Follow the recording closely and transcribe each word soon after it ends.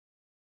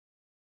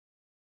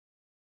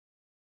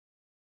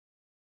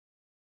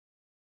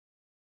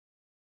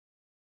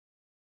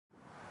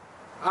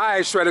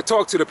Alright, Shredda,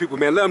 talk to the people,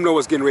 man. Let them know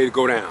what's getting ready to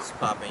go down. It's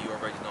poppin', you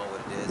already know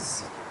what it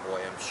is. Your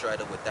boy, I'm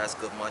Shredda with That's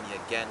Good Money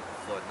again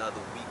for another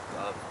week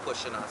of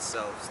pushing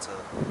ourselves to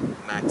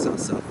max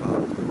ourselves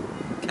out.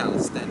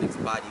 Calisthenics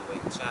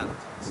bodyweight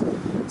challenges.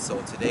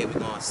 So today we're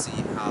gonna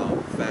see how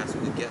fast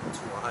we can get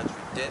to 100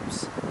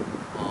 dips.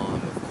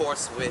 Of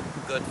course with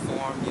good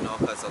form, you know,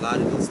 because a lot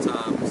of these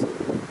times,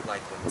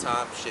 like with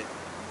time shit,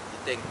 you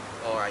think,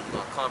 alright, you're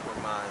gonna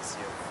compromise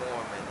your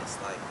form, and it's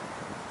like,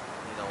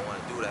 you don't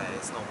want to do that.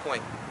 It's no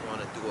point. You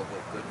want to do it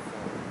with good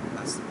form.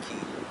 That's the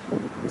key.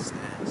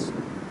 Understand? So,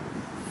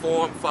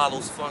 form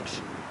follows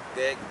function.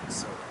 Dig?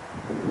 So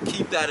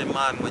keep that in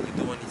mind when you're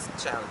doing these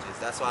challenges.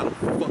 That's why I don't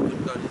fuck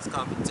with none of these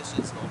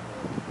competitions no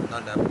more.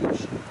 None of that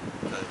bullshit.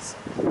 Because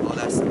all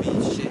that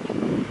speed shit,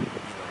 you know,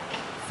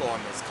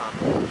 form is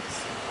compromised. You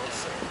know,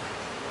 so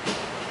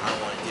I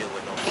don't want to deal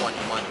with no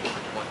funny money.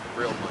 I want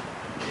real money.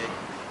 Dig?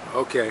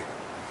 Okay.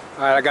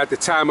 Alright, I got the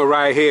timer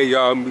right here,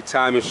 y'all. I'm gonna be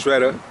timing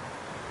Shredda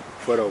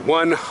for the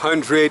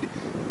 100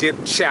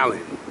 dip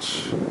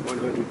challenge.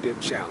 100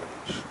 dip challenge.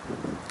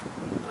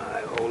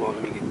 Alright, hold on,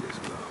 let me get this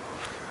going.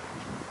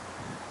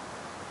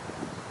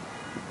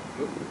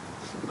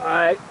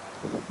 Alright.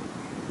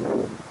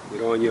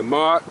 Get on your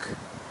mark.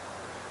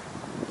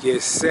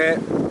 Get set.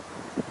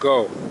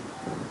 Go.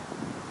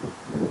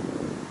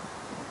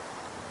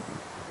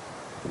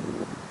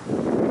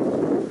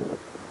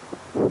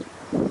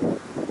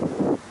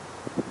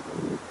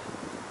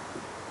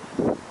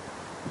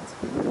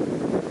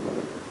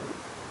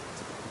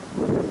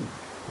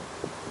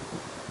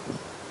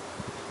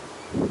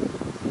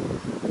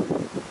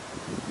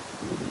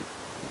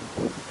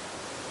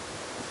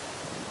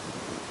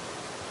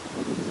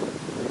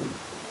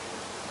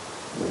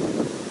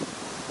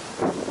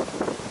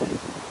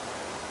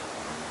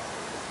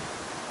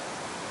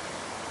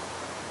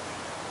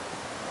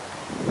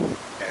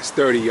 That's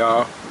 30,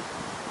 y'all.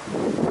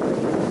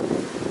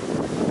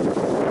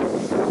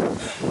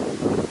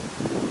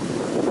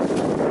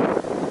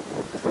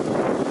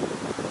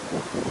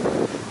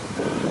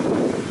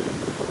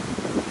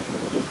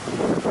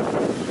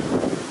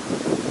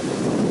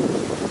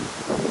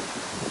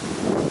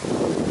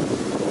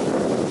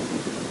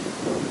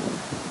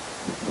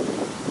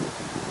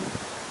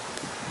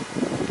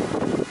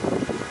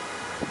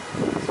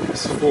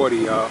 That's 40,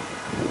 y'all.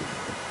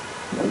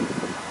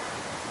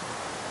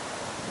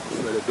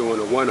 They're doing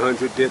a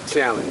 100 dip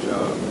challenge,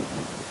 y'all.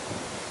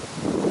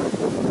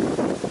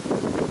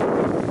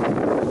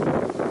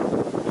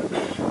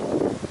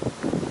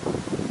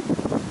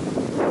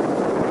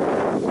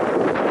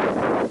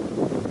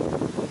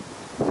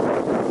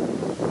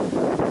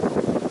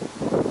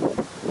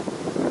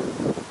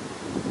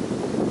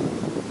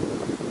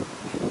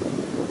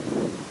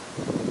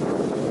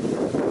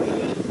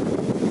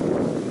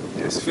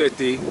 That's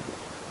 50.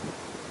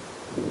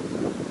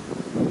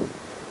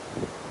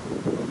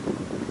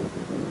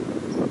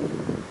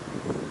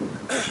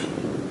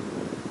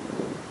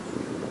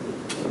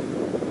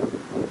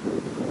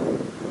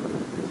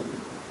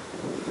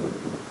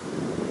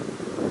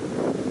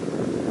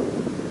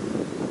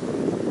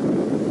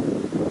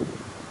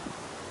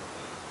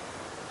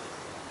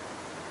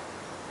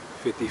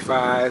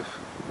 $55.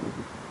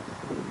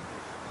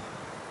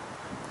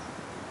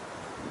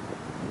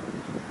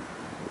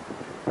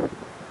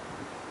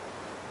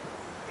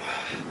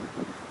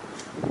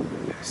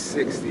 That's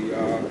 60,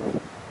 y'all.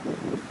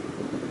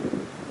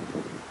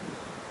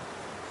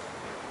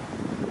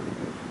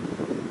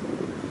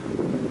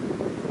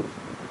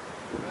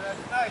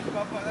 That's nice,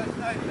 Papa. That's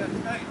nice. That's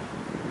nice.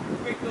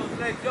 Pick those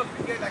legs up.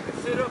 You get like a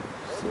sit up.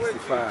 All the way to your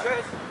 65.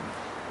 chest.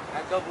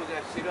 That doubles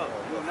that shit up.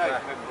 Real nice,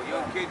 man. For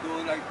young kid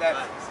doing like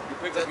that. You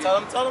pick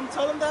up Tell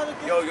them that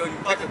again. Yo, you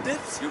pick the up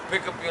dips. You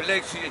pick up your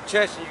legs to your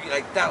chest and you get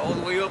like that all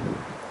the way up.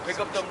 Pick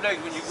up them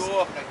legs when you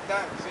go up like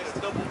that. You get a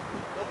double.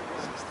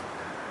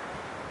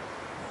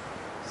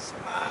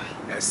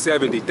 That's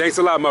 70. Thanks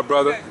a lot, my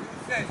brother. Like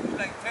 10,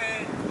 20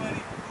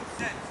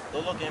 cents.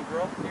 Don't look in,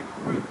 bro.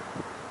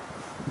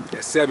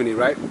 That's 70,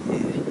 right?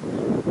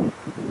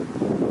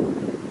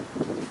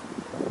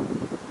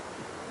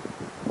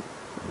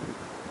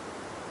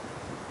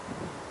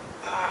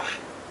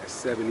 That's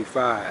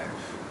 75.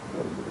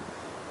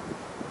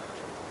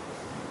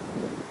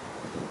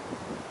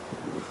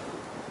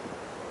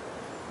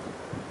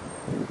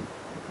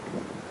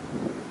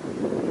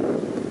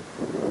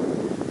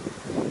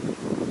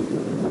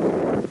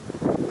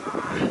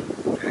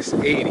 That's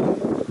 80.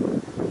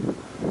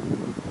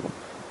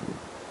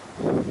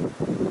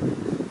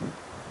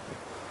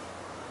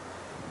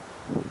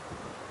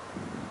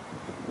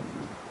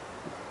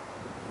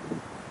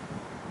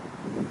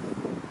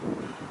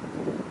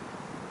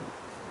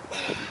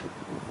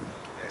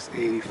 That's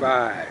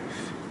 85.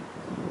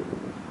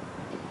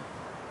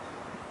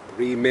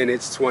 3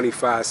 minutes,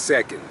 25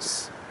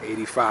 seconds.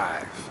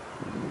 85.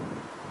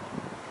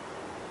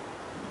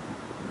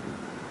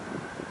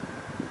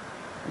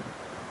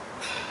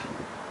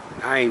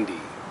 90.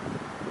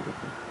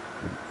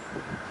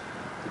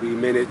 3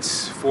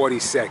 minutes, 40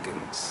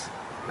 seconds.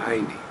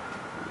 90.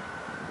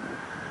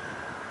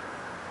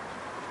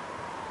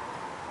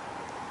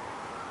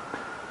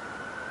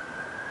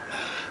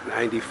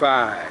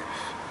 95.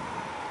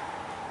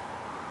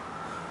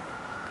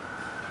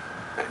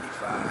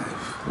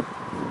 95.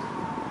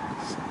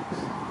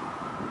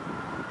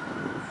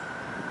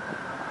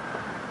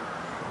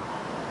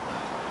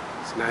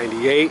 It's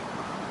 98.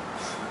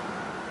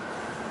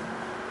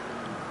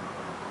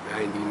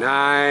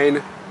 99.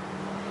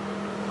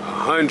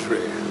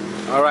 100.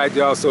 All right,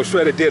 y'all. So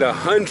Shredda did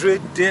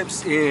 100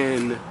 dips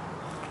in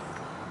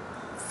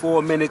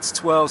 4 minutes,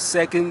 12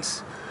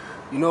 seconds.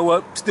 You know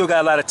what? Still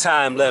got a lot of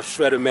time left,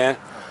 Shredda, man.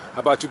 How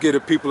about you give the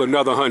people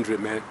another 100,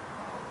 man?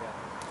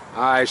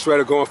 All right,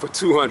 Shredda going for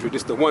 200.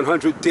 This is the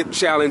 100 dip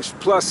challenge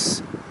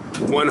plus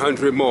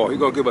 100 more. He's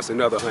gonna give us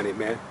another 100,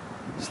 man.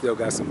 Still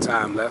got some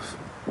time left.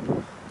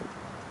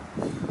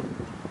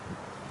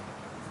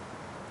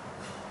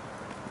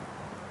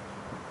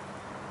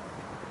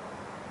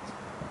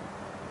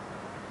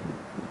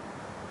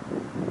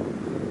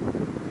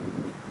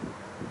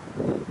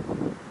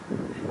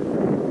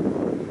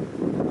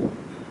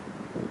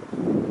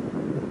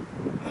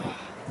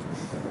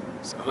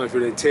 It's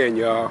 110,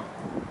 y'all.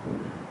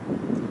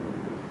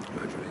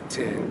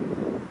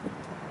 110.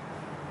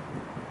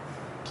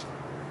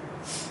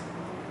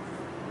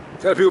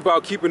 Tell people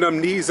about keeping them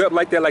knees up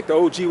like that, like the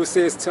OG was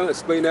saying.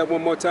 Explain that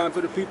one more time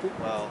for the people.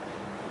 Well,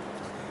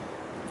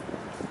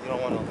 you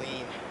don't want to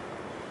lean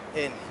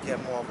in,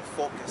 get more of a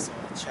focus on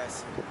the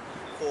chest,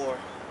 core.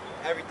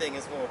 Everything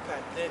is more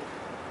packed in. You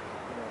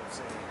know what I'm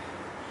saying?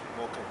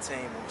 More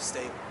contained, more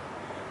stable.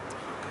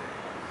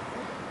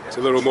 It's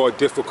a little more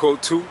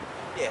difficult too.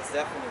 Yeah, it's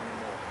definitely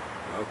more.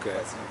 Okay.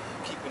 Because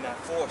you're keeping that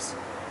force.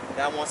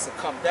 That wants to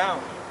come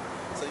down.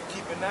 So you're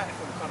keeping that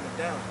from coming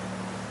down.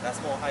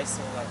 That's more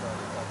ISO like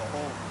a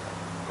hole.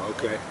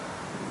 Okay.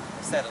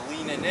 Instead of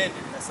leaning in,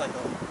 that's like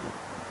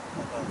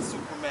a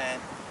Superman.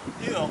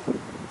 You know, you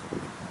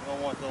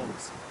don't want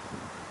those.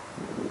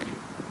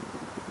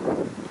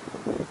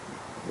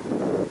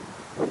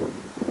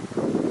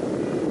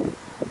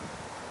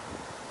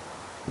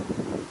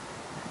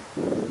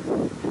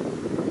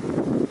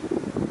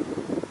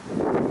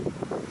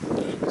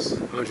 It's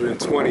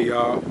 120,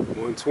 y'all.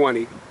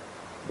 120.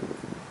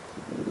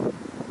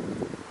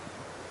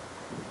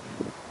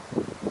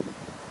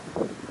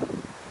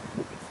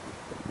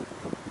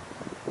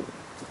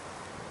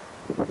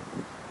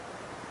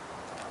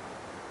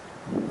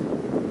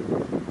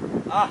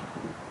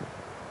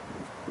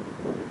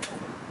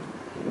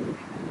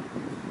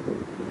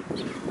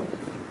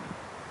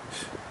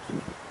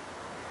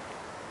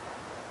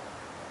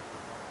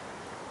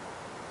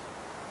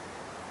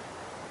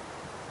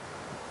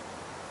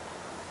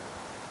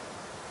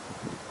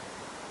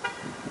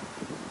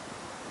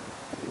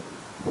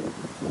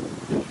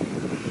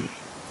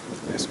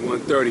 That's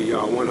 130,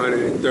 y'all.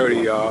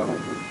 130, y'all.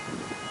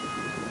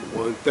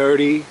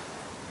 130.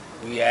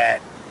 We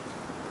at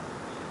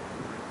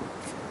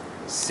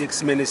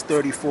 6 minutes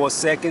 34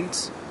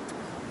 seconds.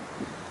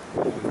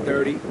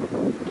 130.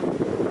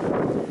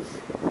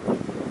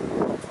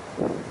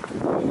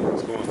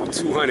 It's going for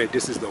 200.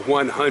 This is the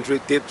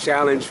 100 dip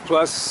challenge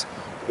plus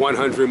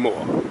 100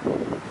 more.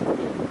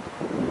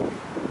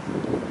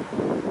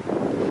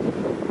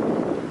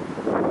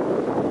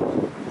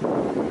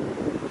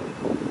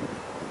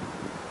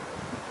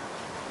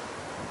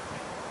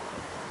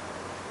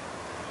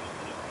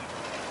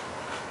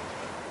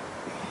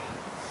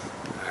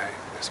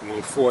 That's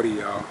 140,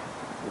 y'all.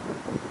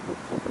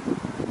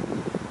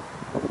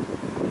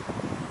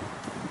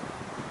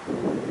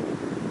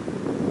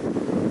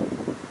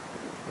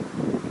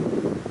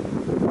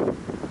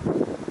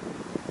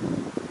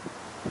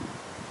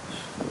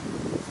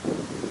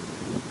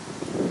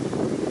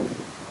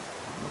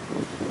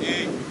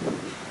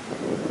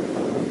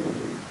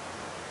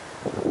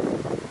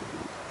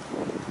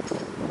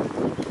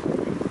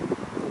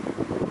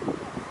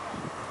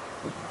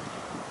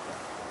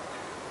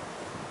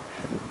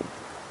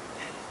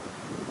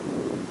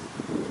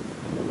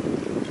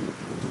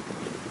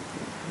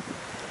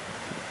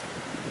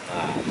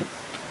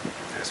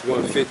 That's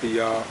 150,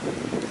 y'all.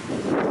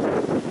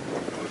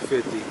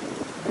 150.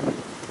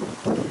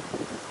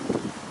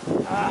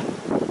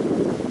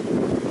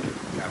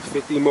 Got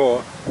 50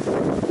 more.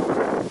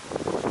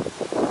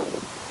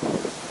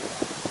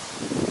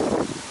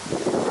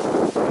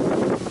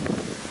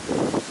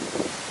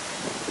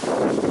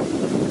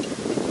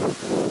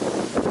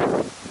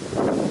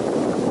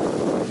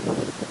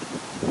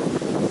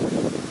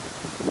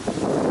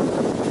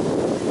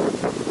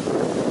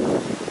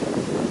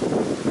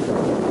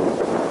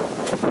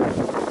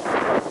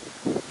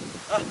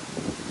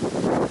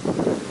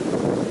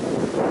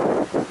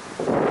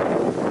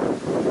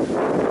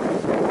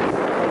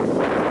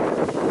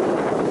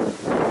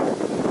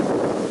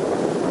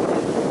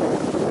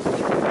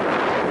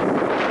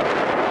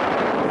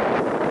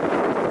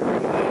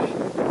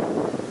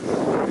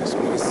 That's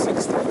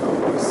 160,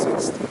 y'all.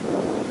 160.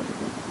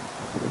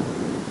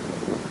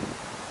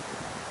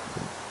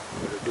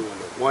 We're doing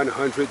the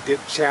 100 dip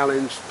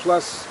challenge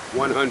plus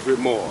 100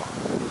 more.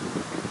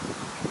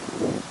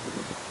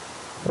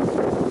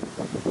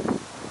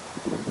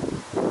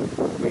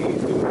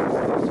 He's doing this.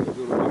 It's a little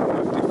bit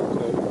more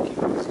difficult. Keep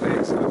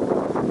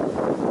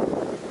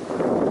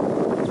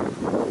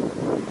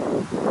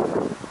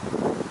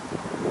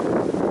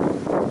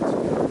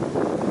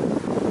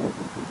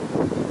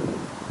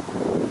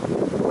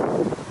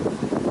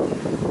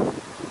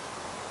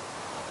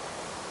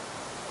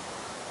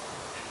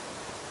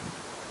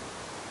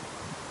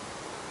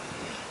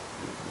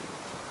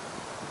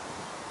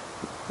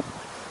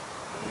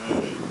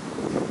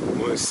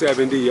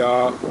 170,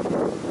 y'all.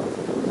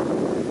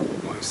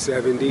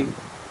 170.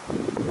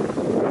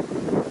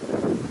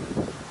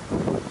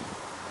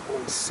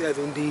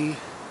 170.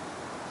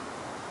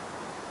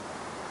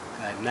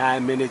 Got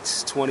 9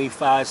 minutes,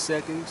 25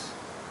 seconds.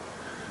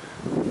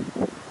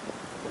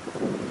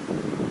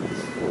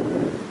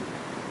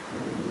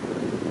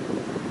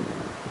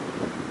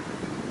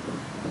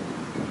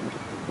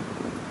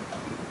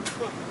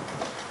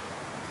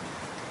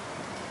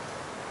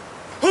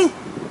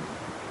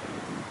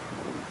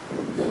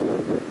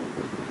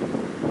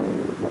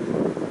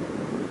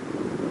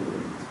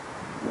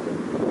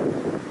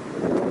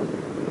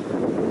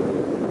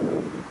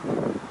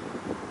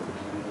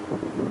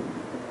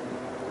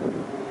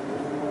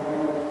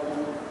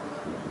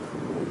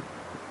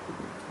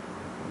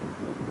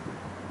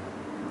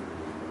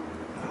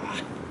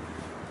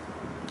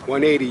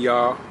 $180,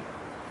 y'all.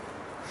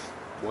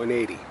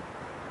 $180.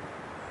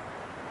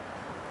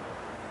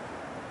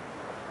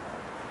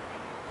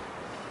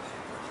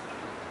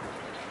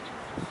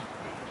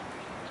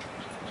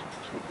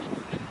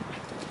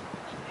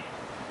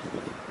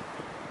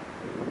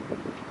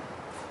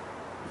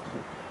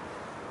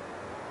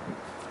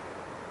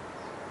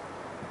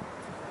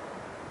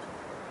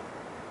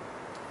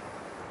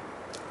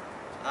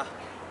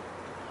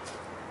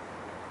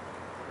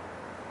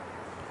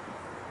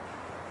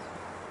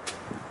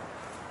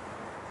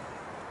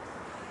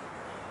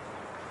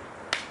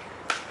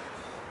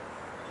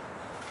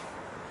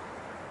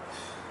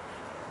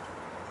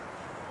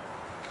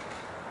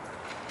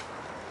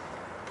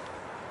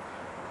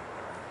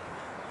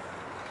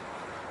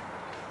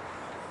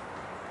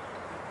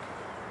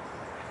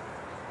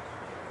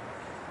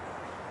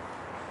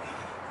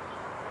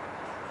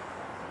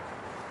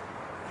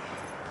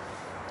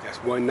 That's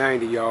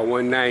 190, y'all,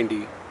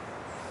 190.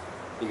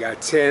 You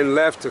got 10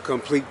 left to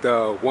complete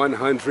the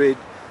 100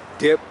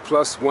 dip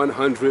plus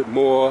 100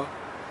 more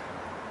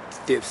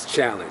dips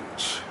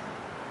challenge.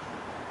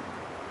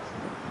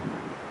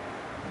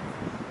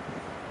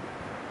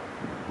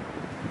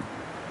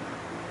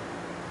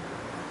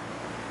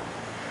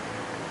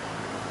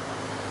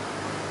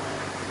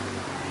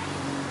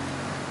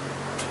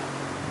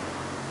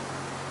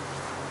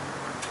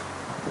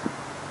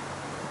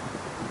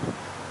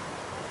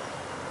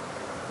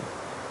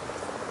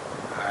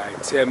 All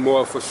right, 10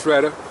 more for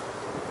Shredda.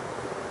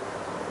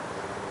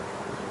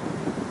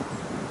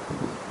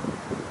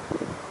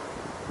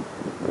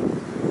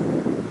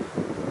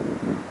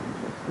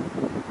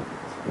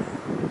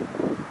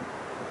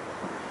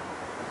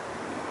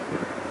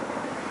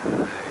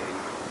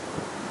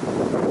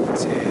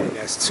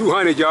 That's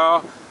 200,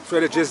 y'all.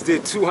 Shredda just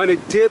did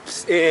 200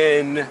 dips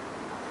in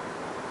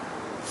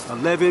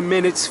 11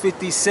 minutes,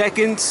 50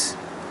 seconds.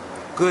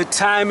 Good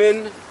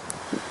timing.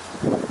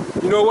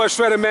 You know what,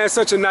 Shredda, man?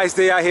 Such a nice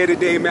day out here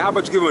today, man. How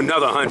about you give him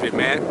another 100,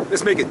 man?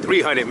 Let's make it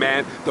 300,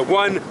 man. The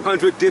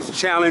 100 dips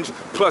challenge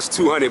plus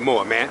 200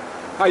 more, man.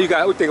 How you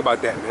got? What do you think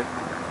about that, man? I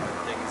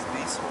think it's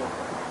peaceful.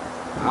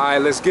 All right,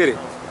 let's get it.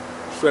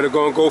 Shredda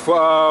gonna go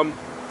for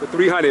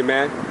 300,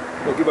 man.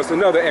 Gonna give us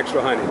another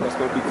extra 100. That's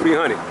gonna be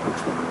 300.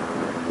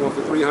 Going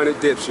for 300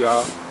 dips,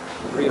 y'all.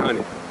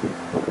 300.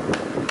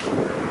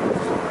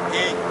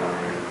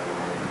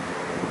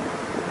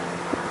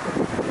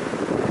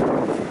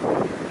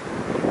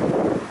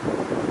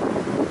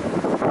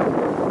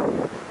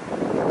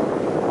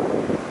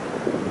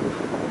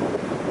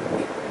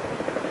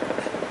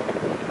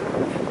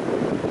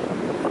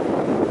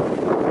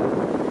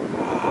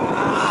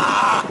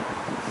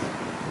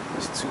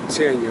 It's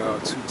 210, y'all.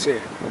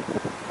 210.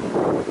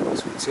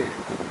 210.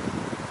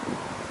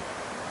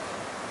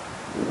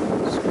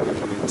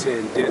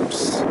 10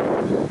 dips.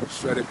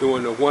 Shredda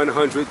doing the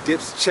 100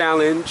 dips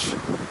challenge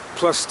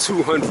plus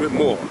 200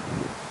 more.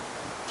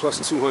 Plus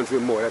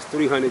 200 more. That's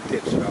 300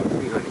 dips, y'all.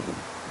 300.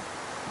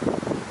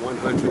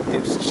 100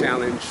 dips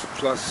challenge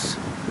plus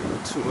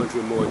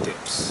 200 more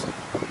dips.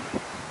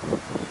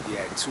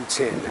 Yeah,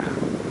 210 now.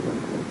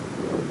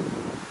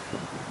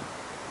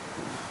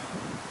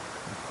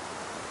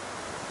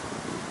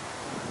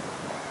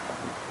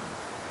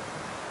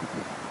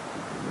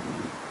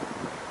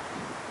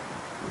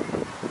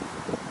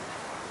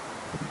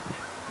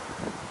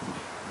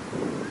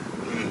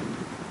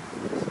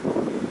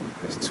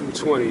 That's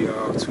 220,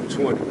 y'all.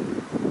 220.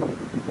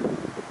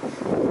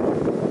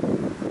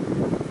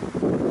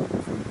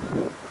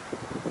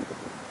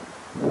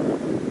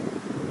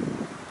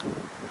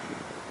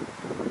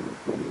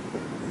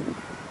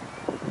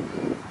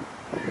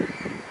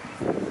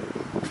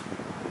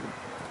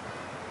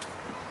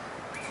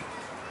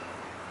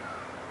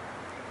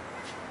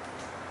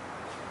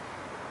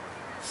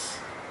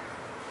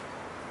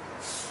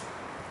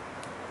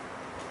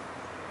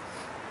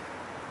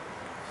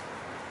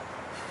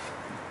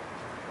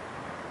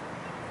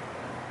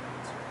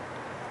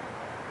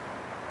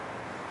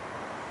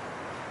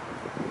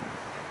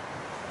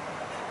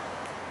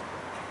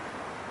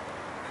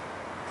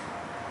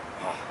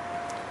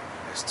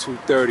 That's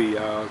 230,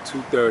 y'all.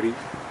 230.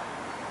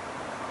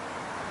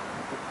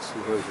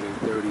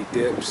 230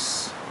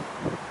 dips.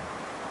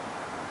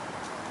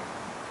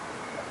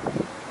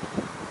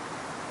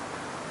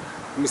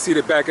 me see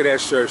the back of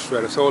that shirt,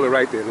 Shredda. Hold it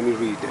right there. Let me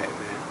read that, man.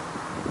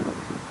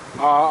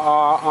 RR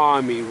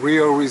Army,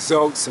 real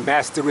results,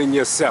 mastering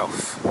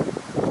yourself.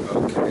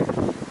 Okay.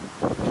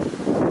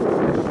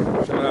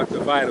 Shout out to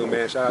Vital,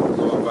 man. Shout out to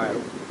Lord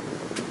Vital.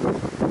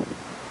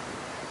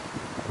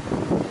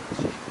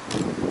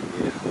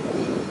 Yeah.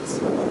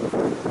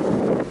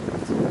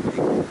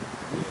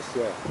 Yes,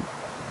 sir.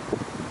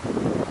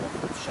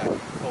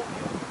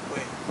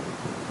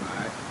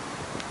 Alright.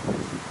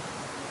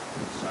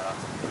 Shout out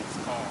to Prince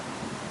Calm.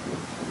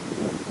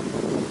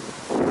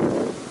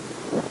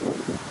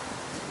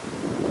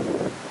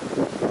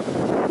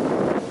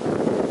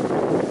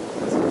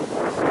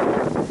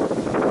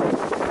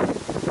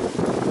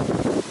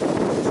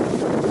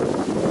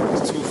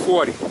 It's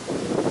 240.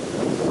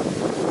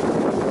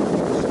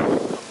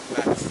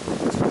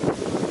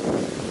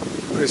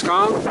 Prince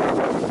Kong?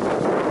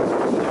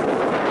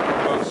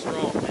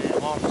 Armstrong, man.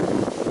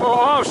 Armstrong. Oh,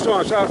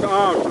 Armstrong. Shout out to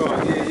Armstrong.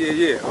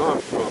 Yeah.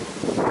 Armstrong.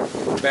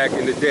 Back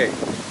in the day.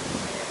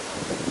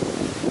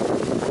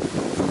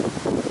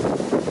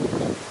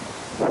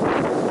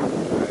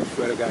 Alright,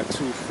 Shredda got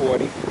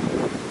 240.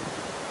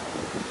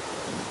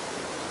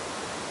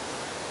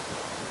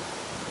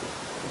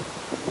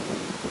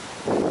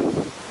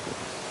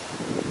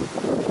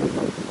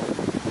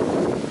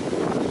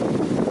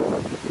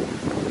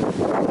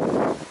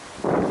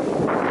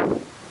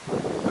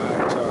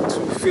 Alright, y'all,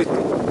 250.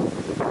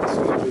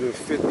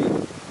 250.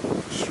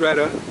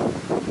 Shredda,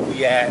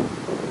 we at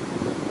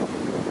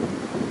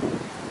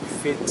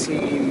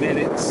 15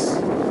 minutes,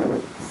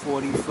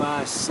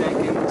 45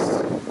 seconds.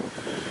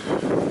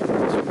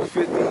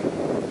 250.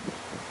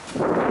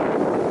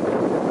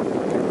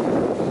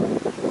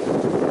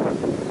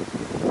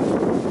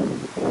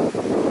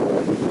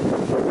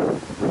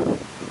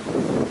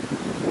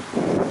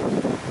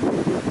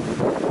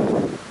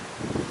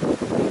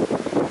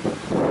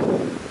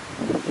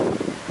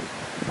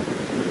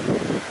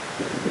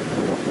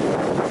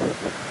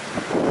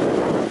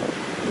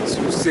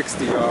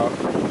 $260, y'all.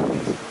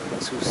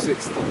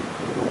 260.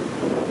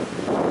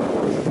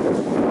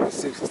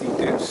 60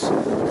 dips.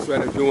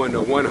 Shredda doing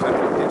the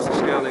 100 dips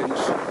challenge.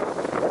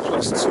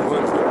 Plus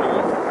 200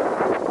 more.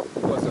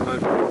 Plus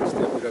 100.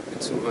 Step it up to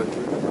 200.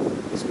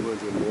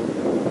 200 more.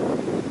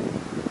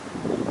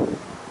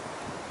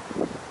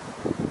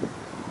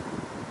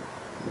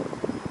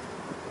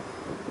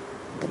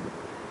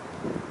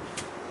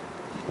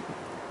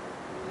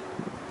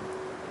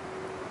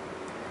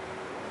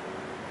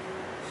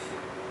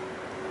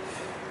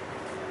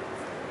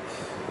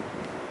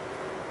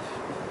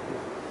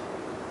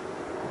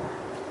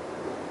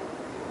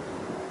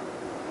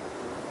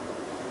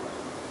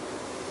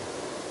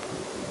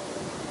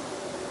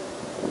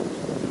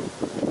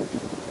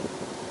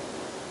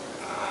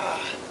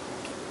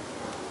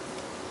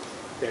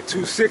 That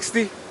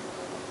 260?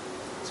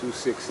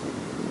 260.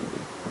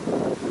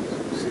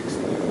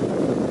 260.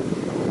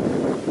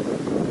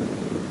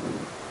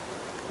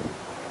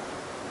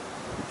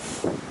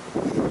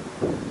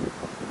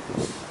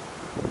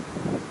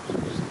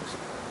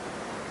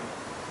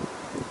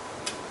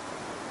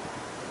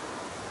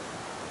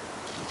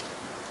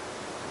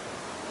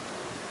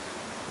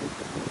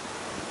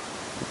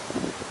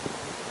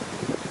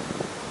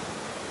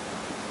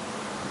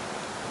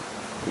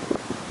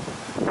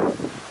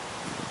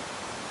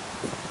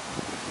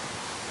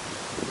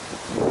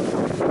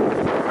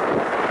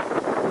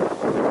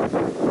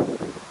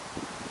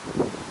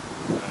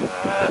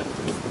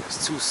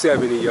 It's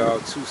 270, y'all.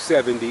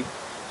 270.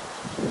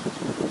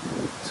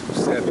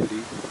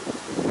 270.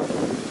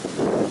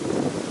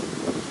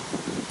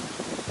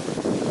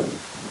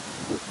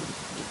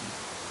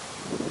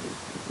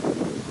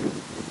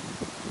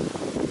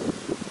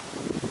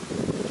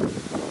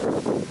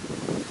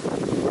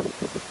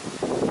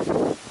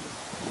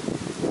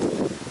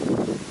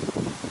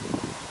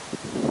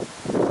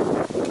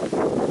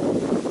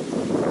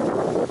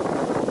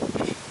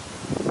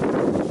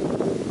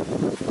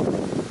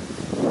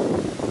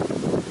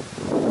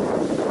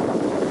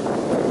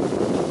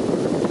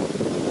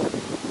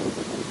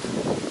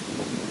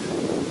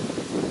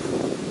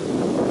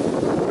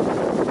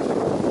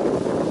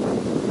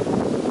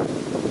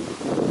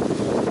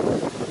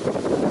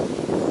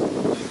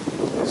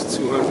 It's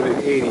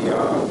 280,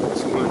 y'all.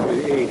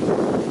 280.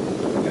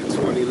 Got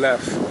 20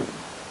 left.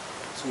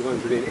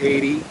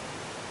 280.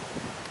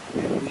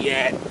 And we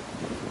at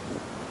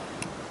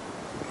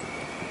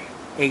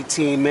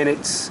 18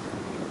 minutes,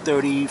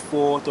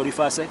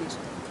 35 seconds.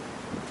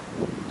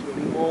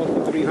 20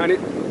 more, 300.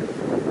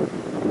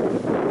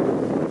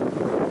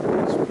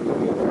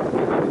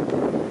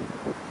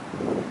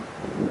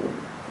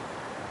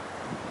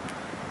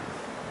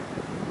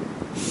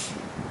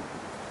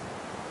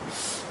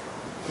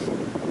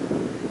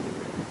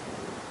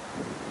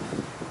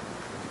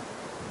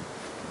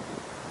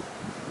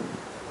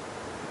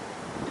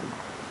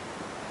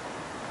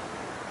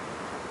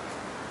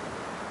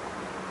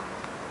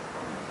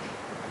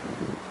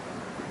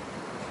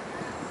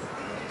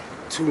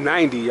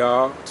 $290,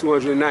 y'all.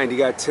 290,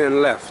 got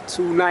 10 left.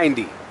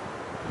 $290.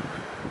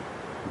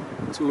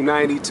 $290.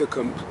 290 to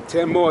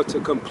 10 more to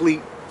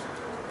complete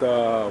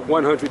the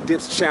 100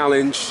 dips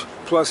challenge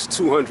plus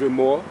 200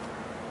 more.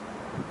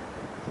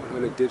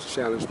 100 dips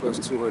challenge plus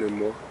 200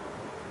 more.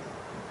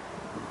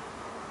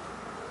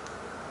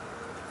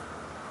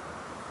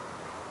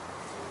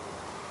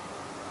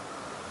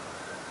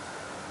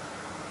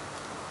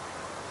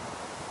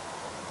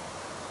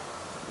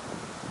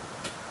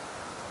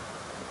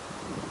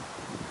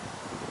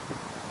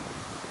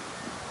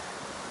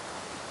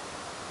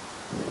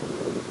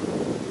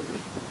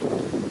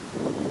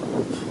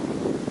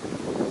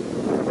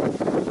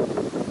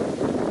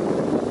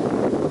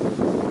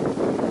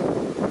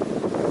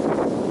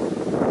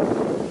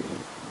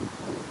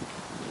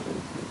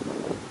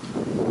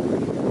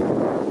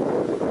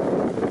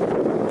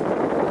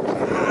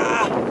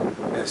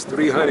 That's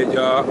 300,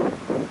 y'all. Let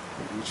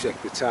me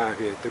check the time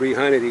here.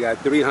 300. He got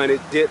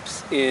 300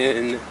 dips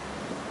in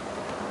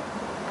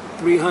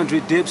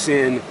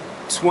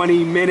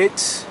 20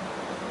 minutes.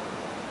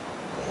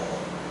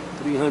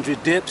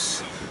 300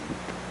 dips.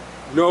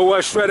 You know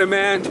what, Shredda,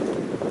 man?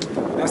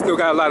 I still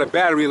got a lot of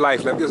battery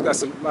life left. Just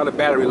got a lot of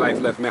battery life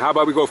left, man. How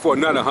about we go for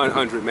another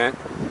 100, man?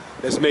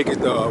 Let's make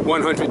it the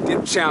 100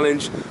 dip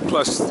challenge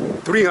plus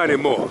 300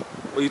 more.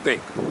 What do you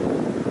think?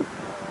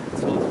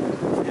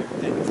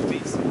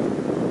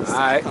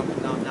 Alright. Coming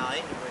down now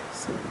anyway,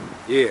 so,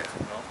 Yeah. you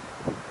know.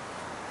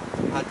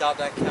 I doubt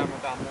that camera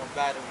got more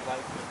battery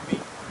life than me.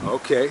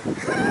 Okay.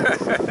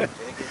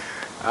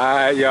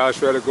 Alright, y'all.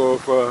 Shredda going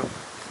for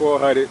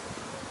 400.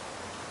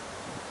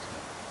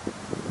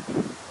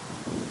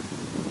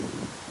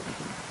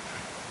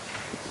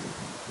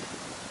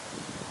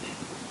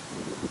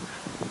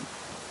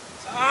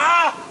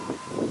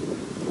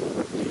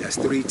 That's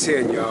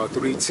 310, y'all.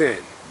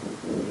 310.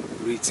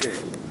 310.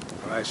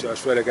 Alright, y'all.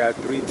 Shredda got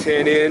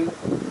 310 in.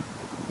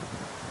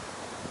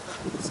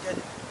 Let's get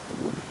it.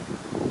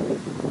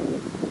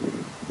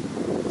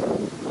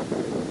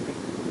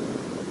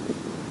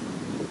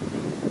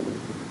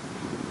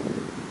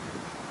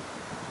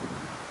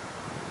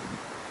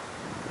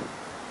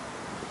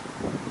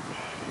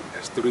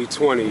 That's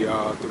 320,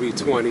 y'all.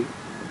 320.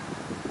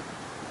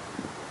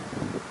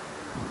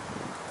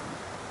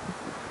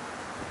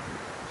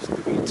 It's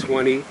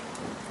 320.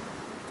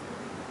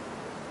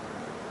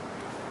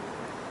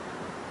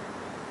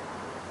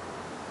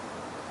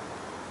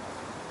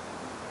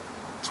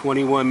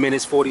 (21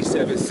 minutes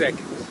 47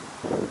 seconds).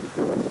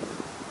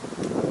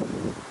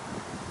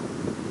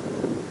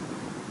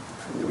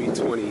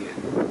 (320) in.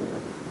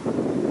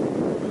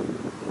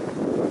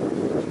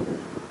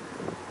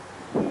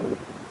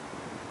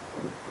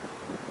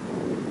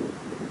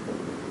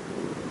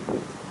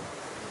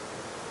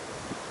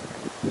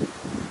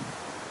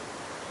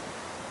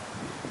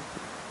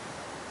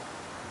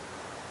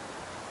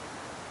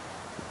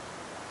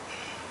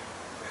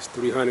 That's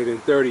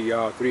 330,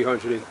 y'all.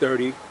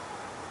 330.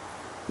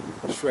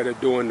 Shredda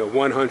doing the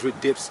 100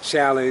 dips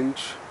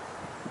challenge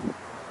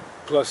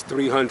plus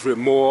 300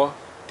 more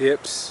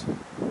dips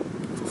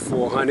for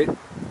 400.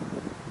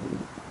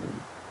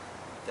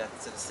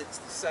 That's in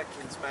 60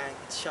 seconds, man.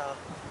 Get y'all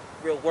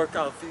real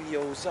workout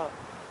videos up.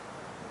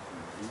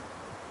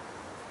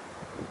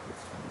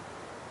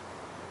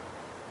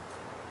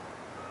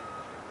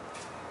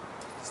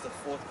 It's the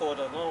fourth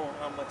quarter alone.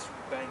 How much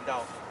we banged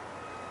out?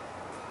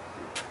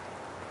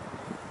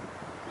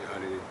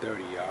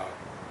 330, y'all.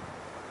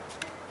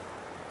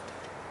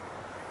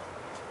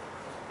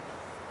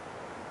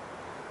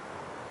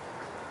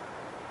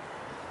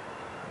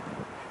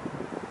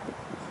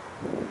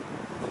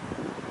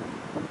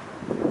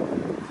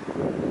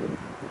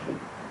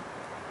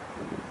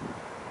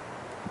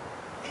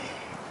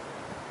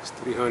 It's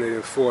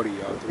 340,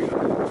 y'all.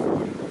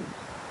 340.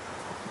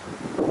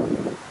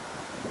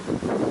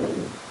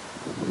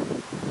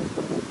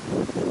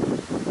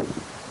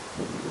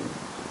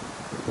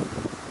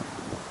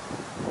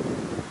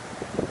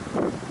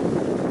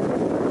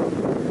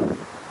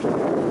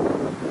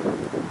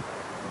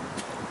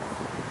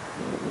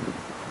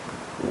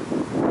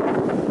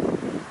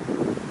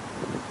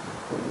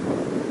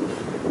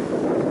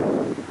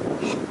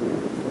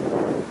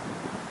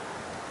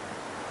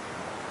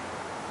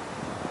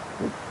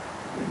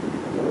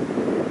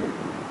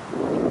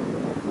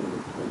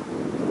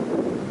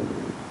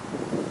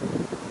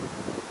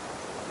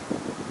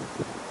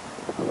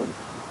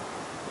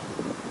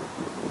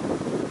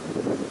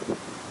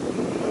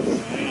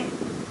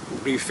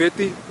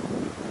 $350,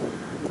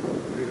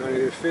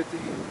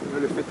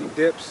 350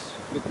 dips,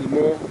 50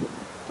 more.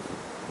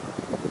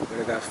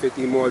 And I got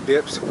 50 more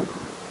dips. Train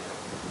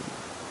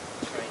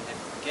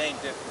different, game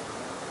different.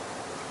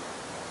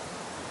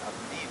 I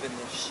believe in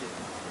this shit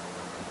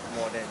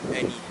more than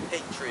any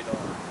hatred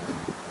or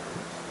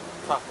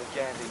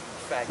propaganda you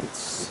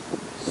faggots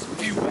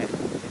spew at me.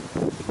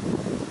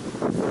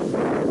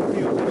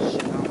 Feel this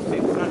shit. I don't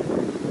feel nothing.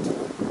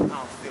 I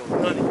don't feel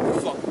none of you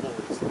fuck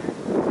boys, man.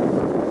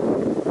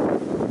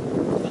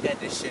 Look at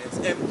this shit, it's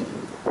empty.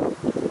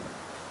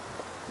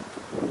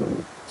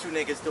 Two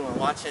niggas doing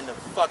watching the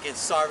fucking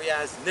sorry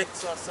ass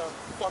Knicks or some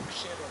fuck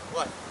shit or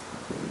what?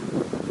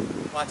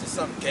 Watching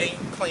some game,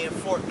 playing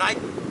Fortnite.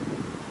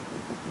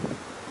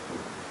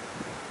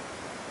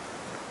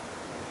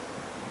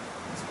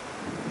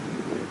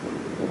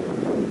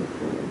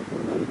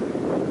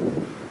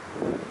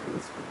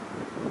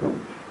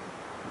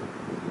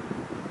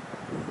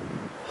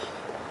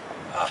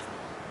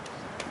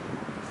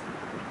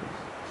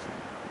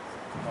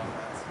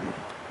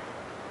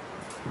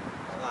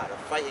 A lot of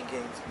fighting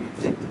games be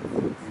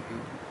addictive.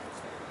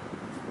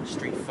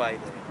 Street Fighter,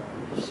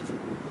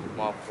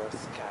 Marvel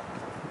vs.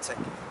 Capcom,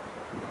 Tekken.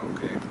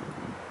 Okay.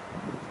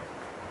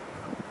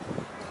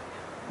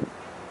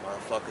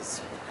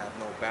 Motherfuckers have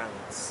no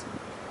balance.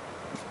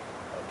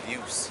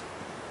 Abuse.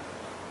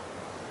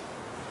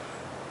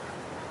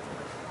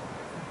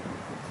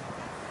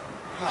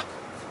 Huh.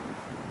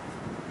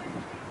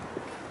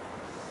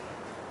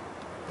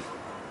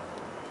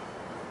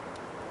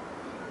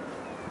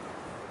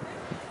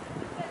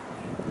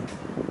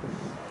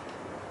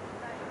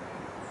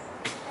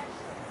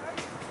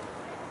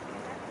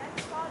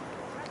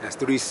 That's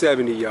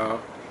 370, y'all.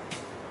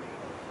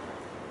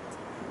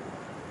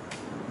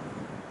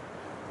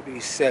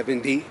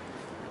 370.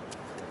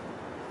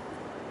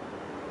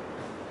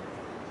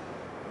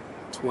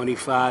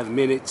 25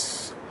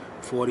 minutes,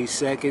 40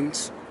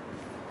 seconds.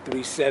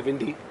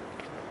 370.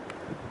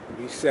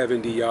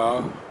 370,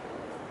 y'all.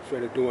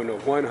 Shredda doing the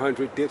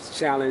 100 dips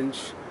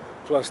challenge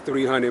plus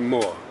 300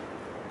 more.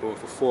 Going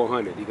for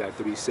 400. He got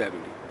 370.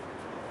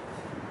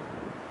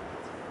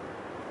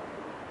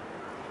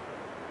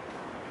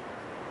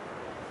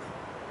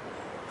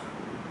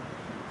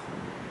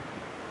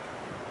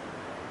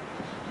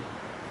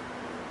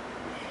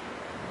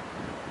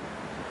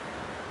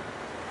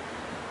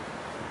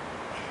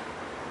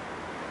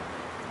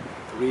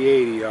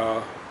 $380,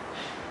 y'all.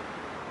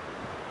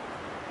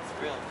 It's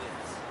real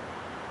dips.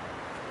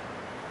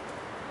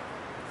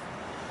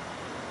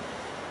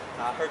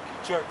 Not herky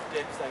jerk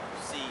dips like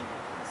you see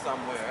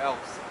somewhere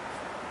else.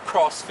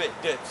 CrossFit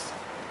dips.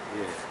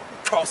 Yeah.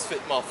 CrossFit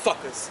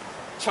motherfuckers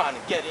trying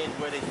to get in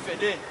where they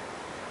fit in.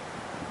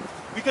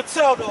 We could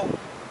tell though,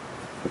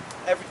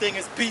 everything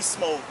is beast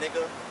mode, nigga.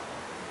 You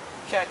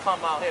can't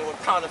come out here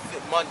with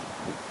counterfeit money.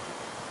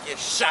 Get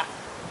shot.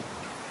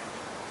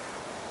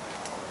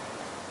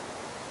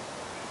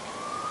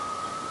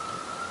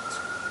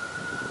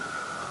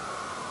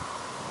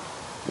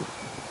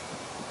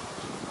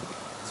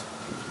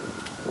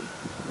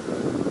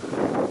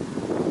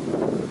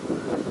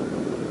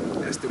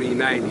 That's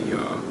 390,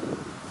 y'all.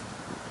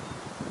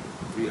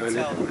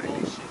 Tell the 390.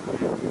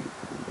 bullshit, man.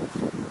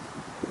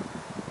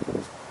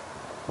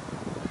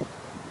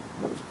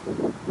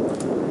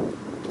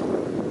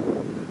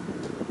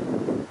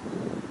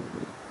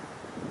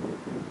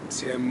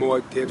 Ten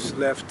more dips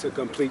left to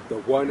complete the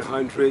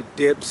 100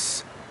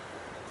 dips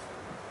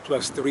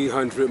plus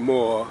 300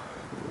 more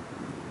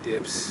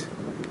dips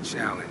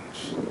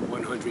challenge.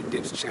 100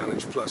 dips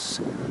challenge plus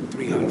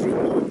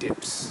 300 more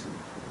dips.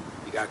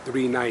 You got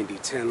 390,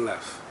 10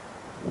 left.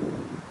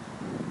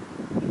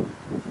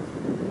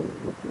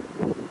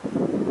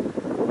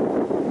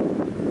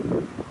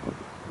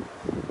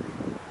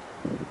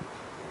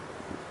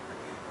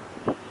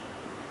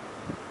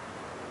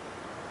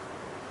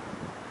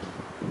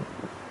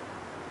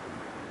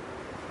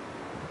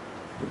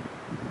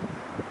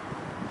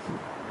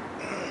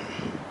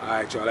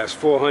 Alright, y'all, that's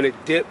 400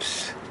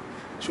 dips.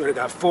 Shredda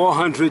got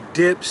 400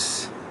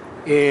 dips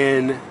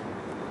in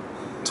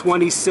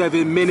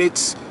 27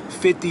 minutes,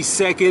 50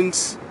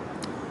 seconds.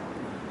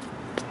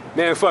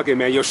 Man, fuck it,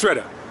 man. Yo,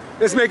 Shredda,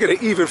 let's make it an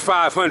even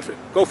 500.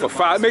 Go for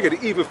five, make it an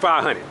even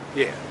 500.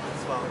 Yeah.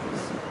 That's why we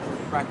just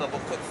rack up a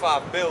quick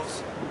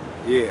 $5.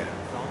 Yeah.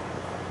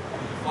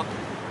 Fuck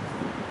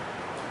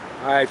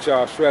it. Alright,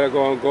 y'all, Shredda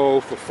gonna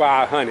go for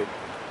 500.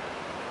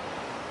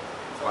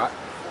 What?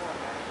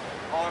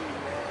 Army, man.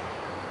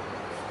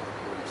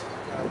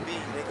 Gotta be,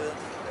 nigga.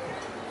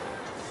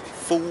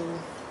 Fool.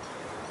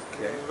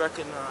 Okay. You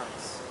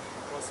recognize.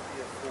 Must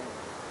be a fool.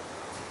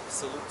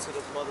 Salute to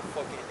the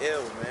motherfucking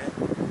ill, man.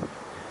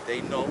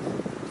 They know.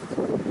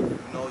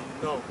 You know, you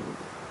know.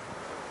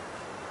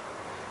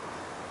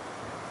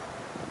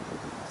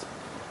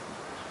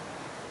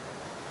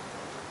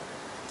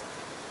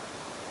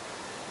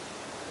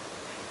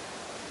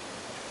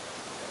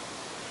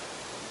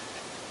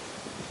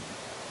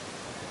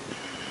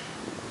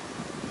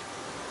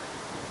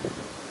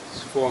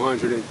 It's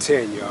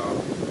 410,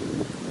 y'all.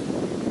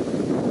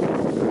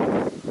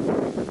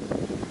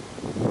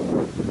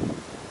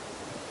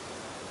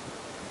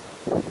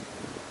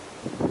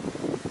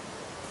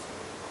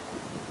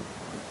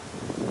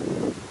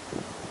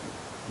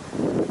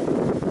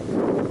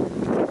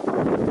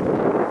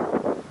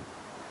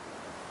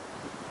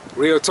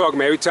 Real talk,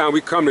 man. Every time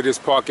we come to this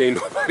park, ain't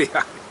nobody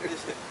out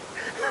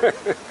here.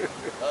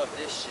 Love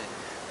this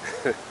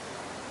shit.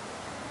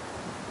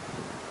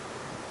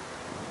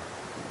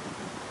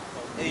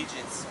 No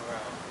agents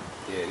around.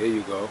 Yeah, there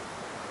you go.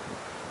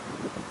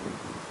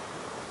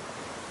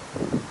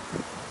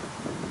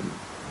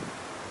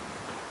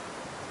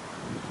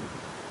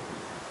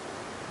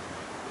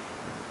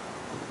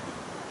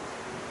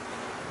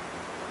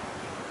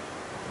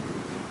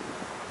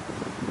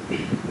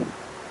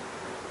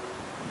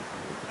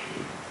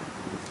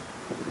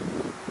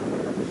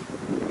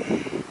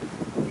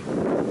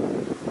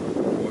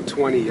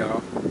 420, y'all.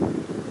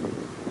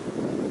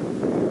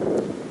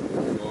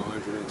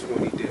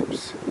 420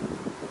 dips.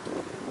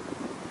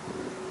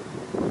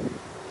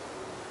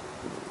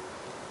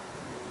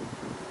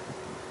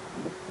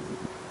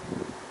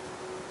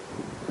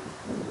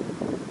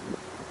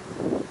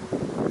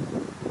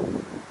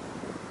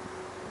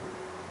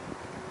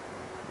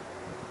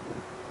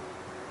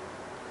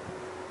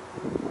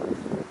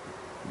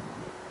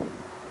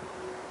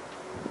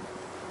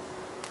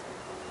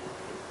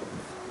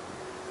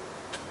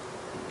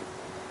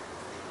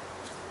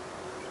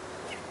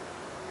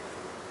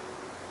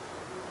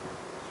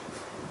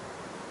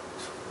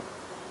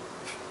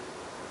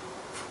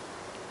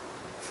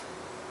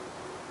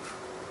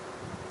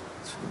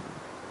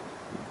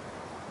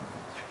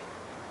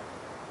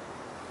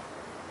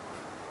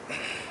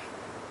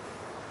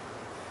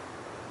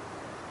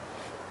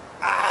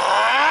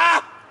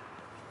 Ah!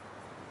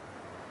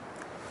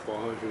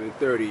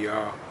 430,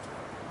 y'all.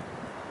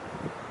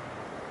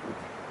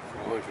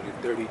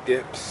 430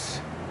 dips.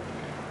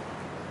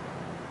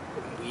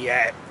 We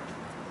at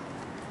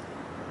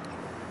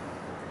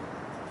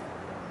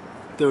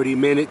 30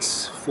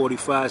 minutes,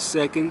 45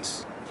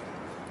 seconds.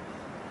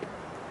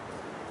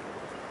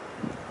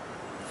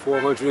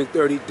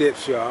 430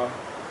 dips, y'all.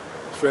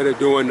 Shredda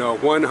doing a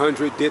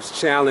 100 dips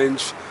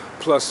challenge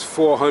plus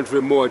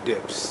 400 more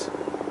dips.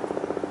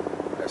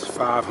 That's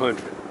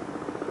 500.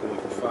 Going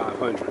for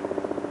 500.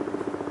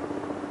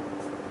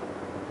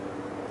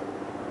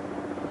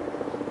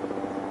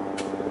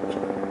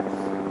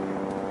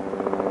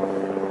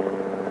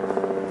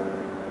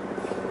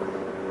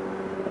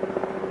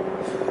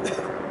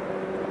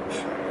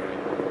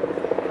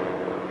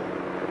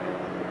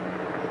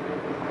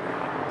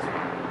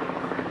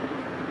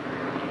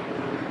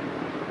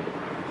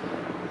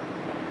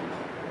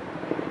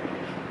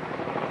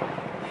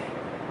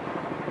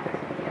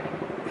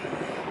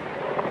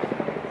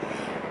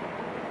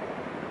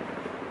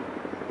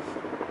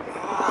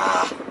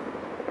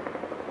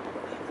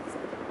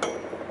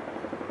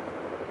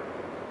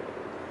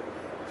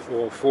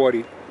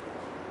 $440.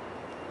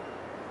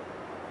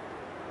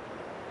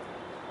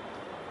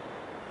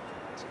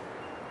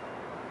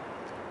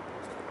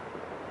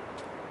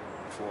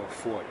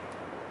 $440.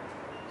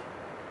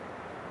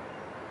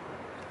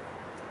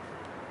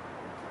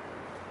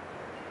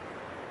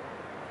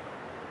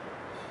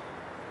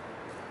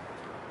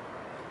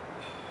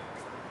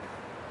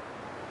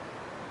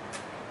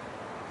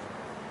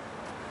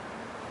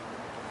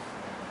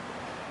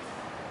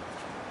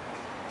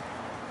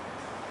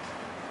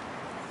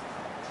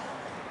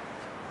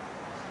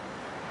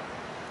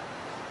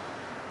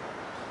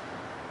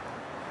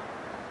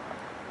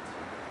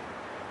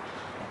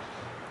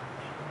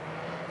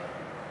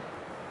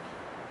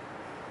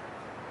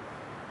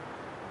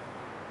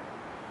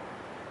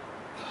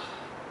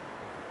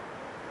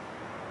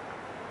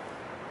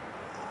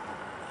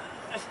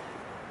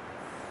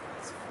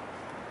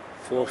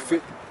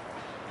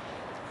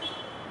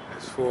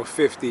 That's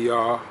 450,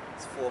 y'all.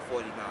 It's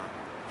 449.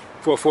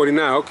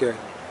 449, okay.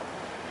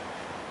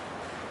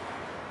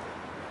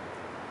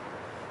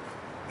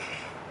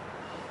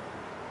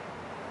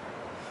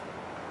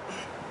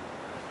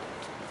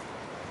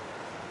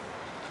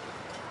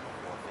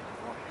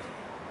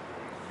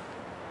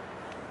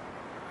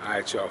 All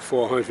right, y'all.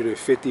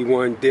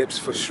 451 dips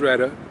for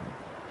Shredda.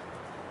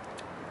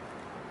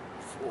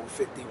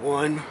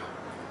 451.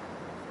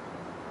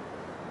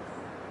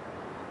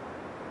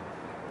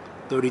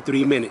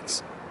 33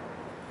 minutes.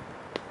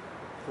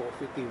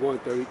 451,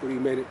 33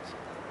 minutes.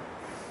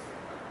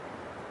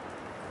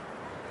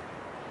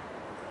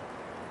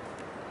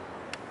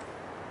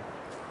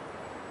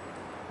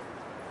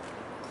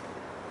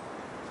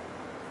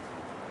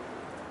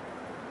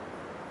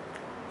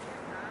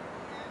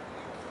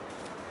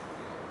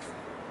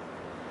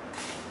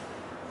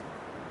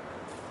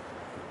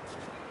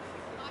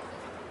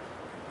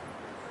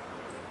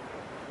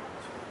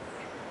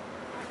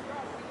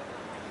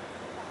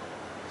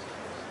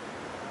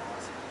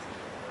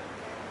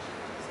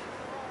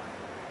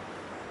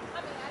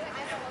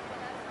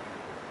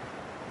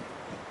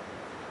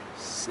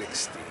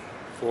 $60,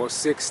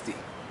 460,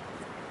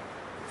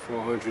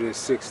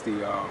 460,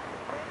 y'all.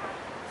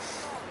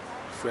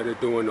 Shredda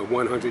doing the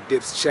 100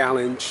 dips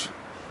challenge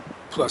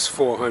plus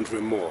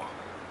 400 more.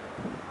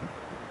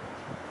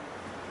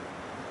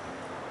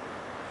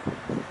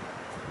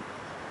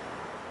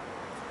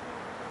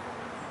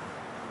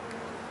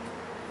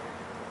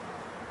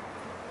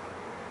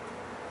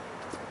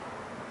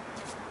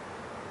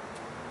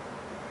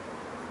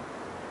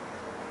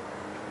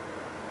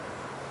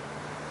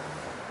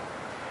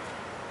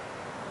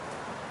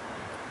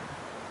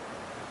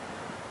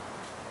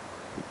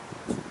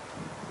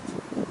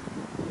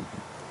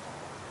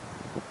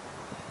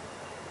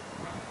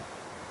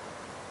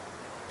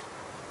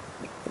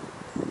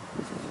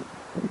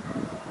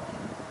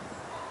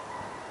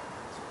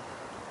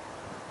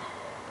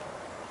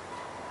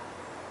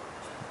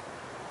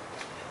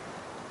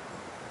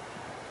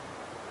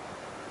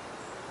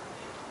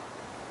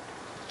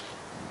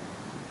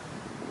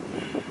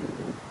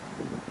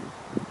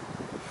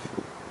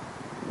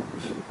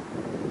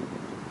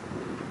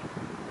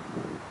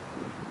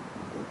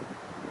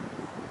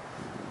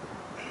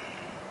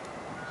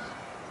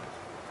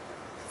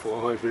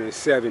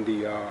 470,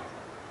 y'all.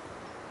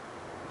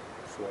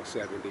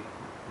 470.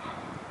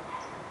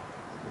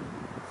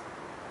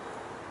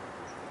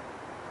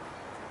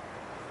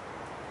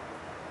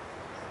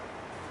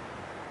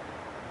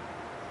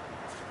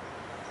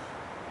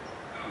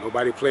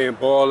 Nobody playing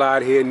ball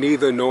out here,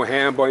 neither. No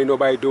handball, ain't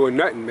nobody doing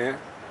nothing, man.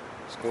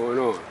 What's going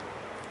on?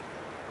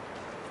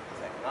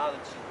 Technology,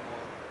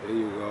 man. There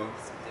you go.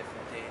 It's a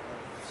different day and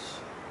age.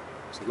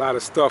 There's a lot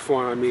of stuff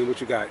on. I mean, what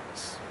you got?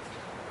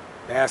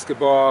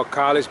 Basketball,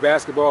 college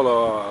basketball,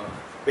 or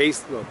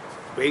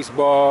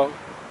baseball,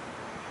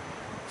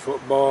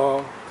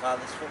 football.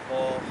 College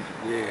football.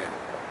 Yeah.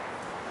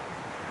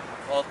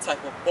 All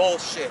type of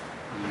bullshit.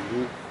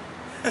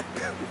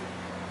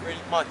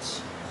 Pretty much.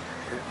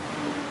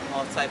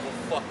 All type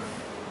of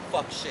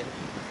fuck shit.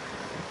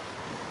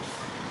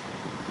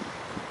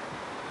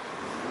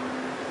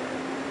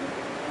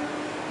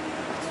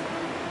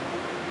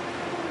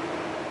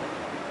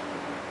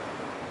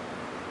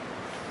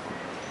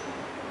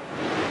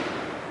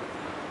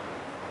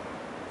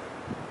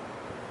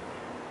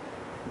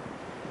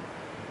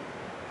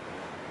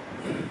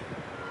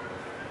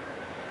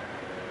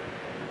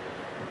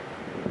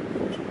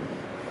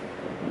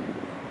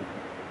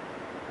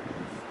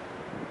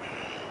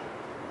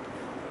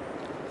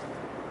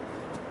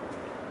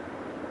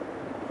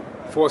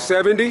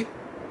 $470? Yeah.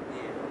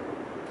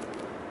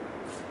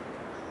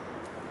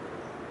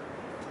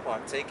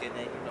 Partake in it,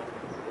 you know,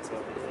 it's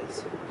what it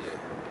is. Yeah.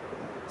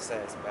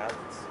 Says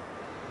balance.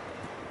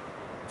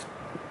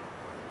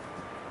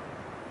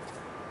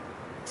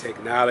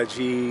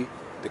 Technology,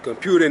 the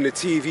computer and the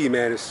TV,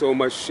 man, there's so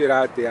much shit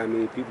out there. I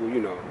mean, people, you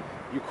know,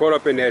 you caught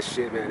up in that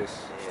shit, man.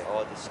 It's, Yeah,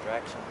 all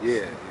distractions.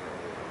 yeah.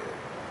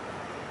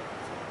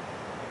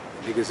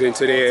 Niggas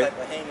into all there. type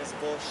of heinous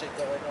bullshit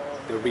going on.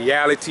 The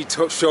reality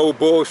show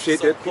bullshit.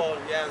 So-called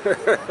reality. You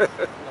know,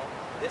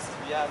 this is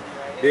reality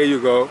right here. There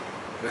you go.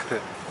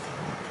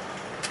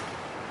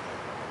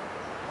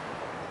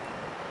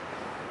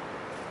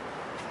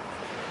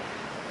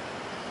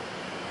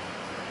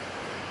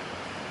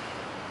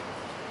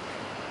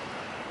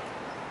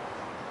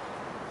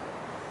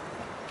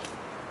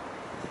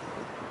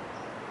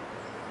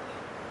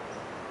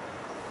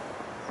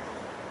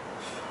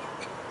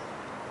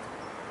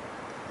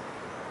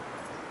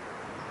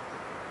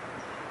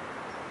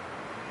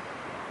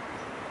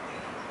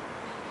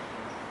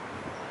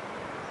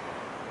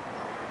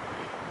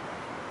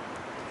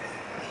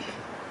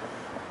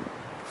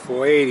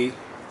 $480,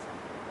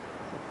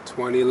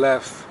 20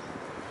 left.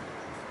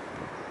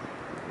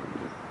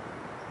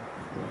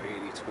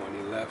 480,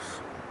 20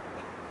 left.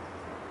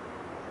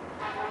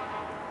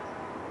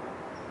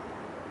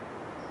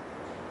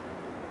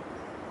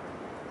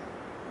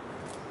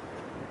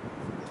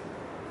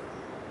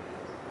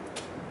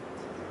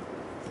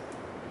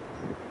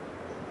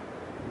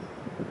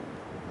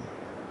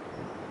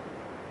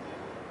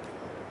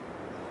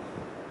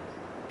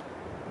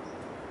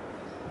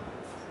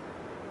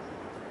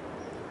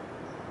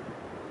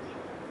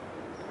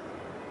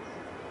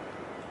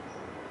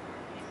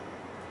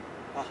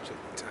 Check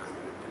the time in a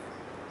minute.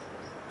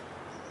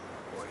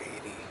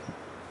 480.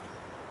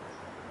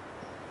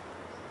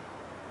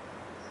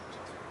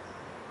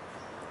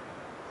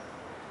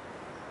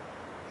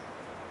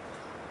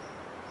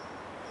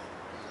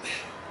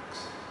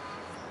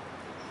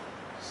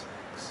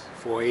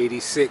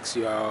 $486,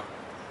 y'all.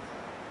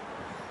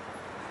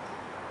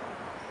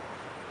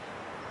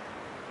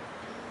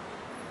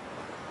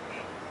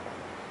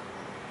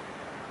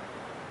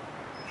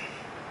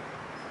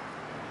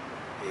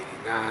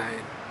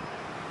 $89.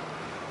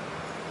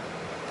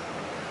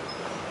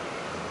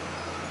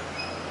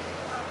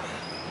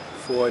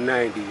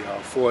 $490,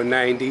 y'all.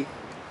 $490.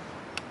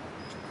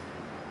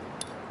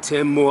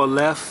 10 more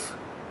left.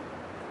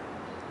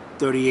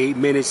 38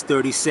 minutes,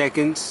 30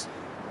 seconds.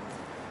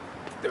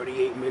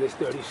 38 minutes,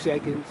 30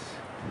 seconds.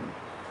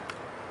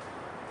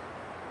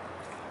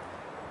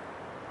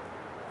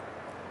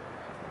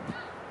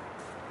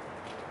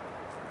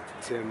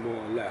 $10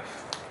 more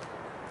left.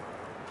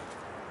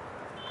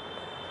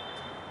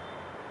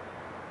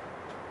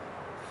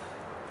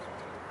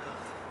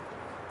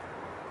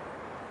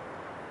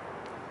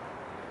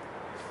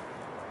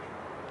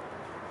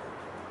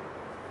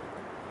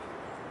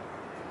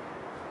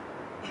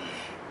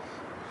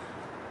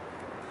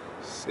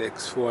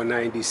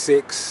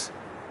 $496.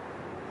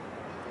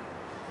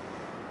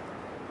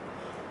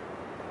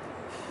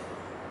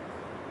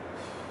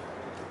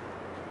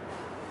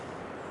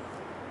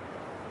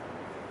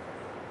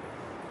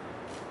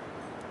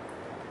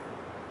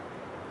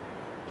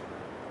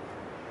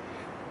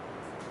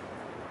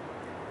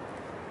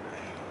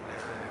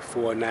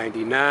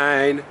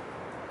 $499.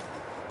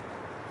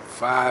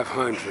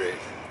 500.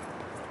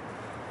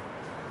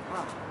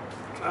 All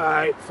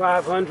right,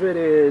 500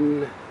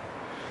 and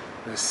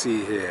let's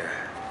see here.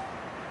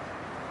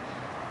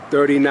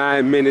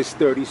 39 minutes,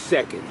 30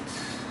 seconds.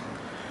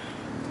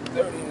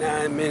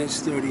 39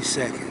 minutes, 30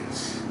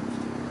 seconds.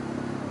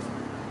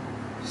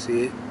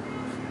 See it?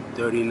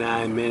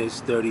 39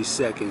 minutes, 30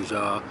 seconds,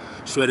 y'all.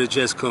 Shredda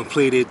just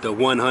completed the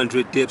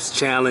 100 dips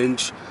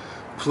challenge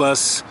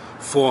plus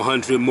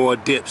 400 more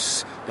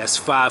dips. That's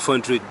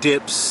 500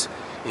 dips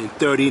in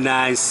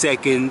 39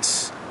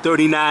 seconds,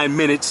 39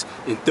 minutes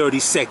and 30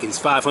 seconds.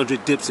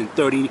 500 dips in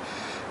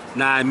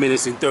 39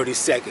 minutes and 30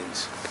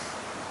 seconds.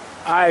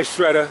 All right,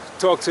 Shredda,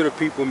 talk to the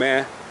people,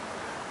 man.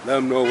 Let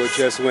them know what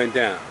just went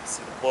down.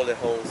 See the bullet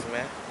holes,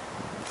 man.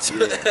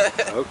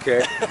 Yeah,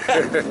 okay.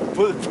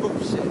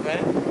 Bulletproof shit,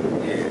 man.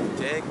 Yeah.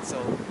 Dig? So,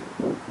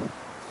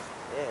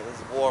 yeah,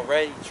 this war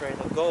ready, train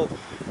to go.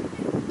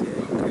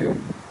 Dig? Okay.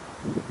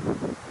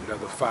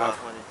 Another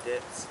 500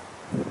 dips.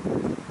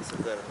 It's a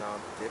good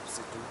amount of dips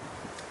to do.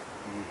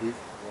 You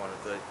want a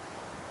good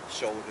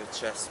shoulder,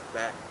 chest,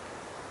 back,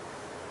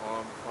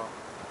 arm pump.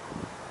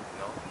 You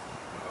know?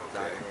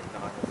 Got it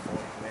in 9 to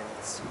 40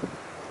 minutes.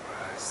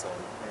 Right. So,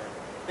 man,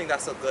 I think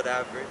that's a good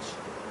average.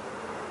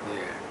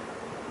 Yeah.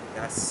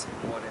 That's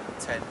more than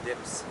 10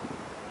 dips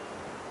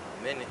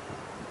a minute.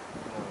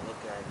 You want to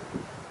look at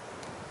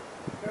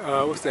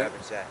it. What's that?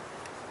 Average that.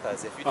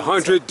 Because if you do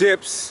 100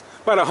 dips,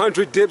 about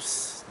 100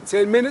 dips,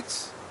 10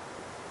 minutes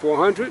for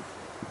 100.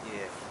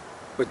 Yeah.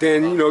 But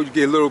then, you know, you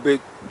get a little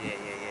bit. Yeah.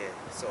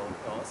 So,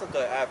 it's a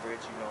good average,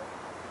 you know.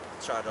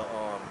 Try to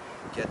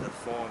get the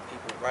form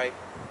people right.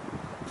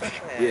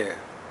 And Yeah.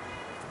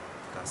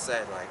 Like I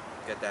said, like,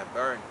 get that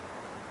burn.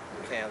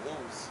 You can't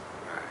lose.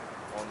 Right.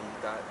 Only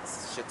you got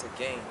shit to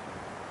gain.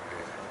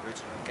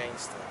 Original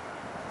gangster.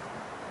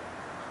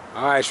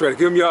 All right, Shredda,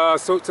 give them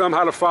tell them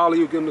how to follow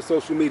you. Give them the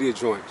social media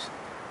joints.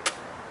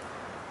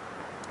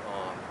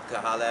 You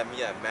can holler at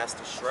me at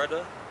Master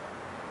Shredda.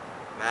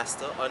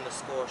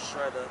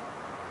 Master_Shredda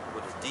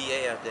with a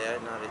DA out there,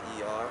 not an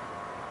ER.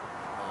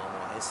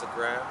 On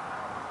Instagram,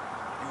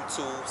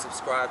 YouTube,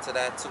 subscribe to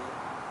that too.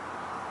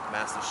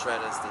 Master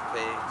Shredda is the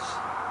page.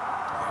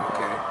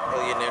 Okay.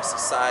 Millionaire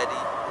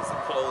Society is a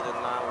clothing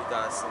line. We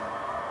got some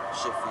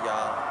shit for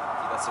y'all.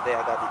 Today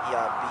I got the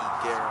EIB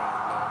gear on,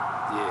 you know.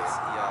 Yeah. It's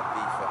EIB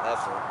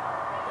forever.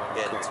 Don't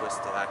get it Okay.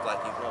 twisted. Act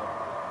like you know.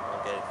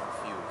 Don't get it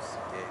confused.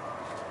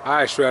 Yeah. All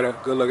right, Shredda,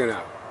 good looking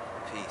out.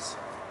 Peace.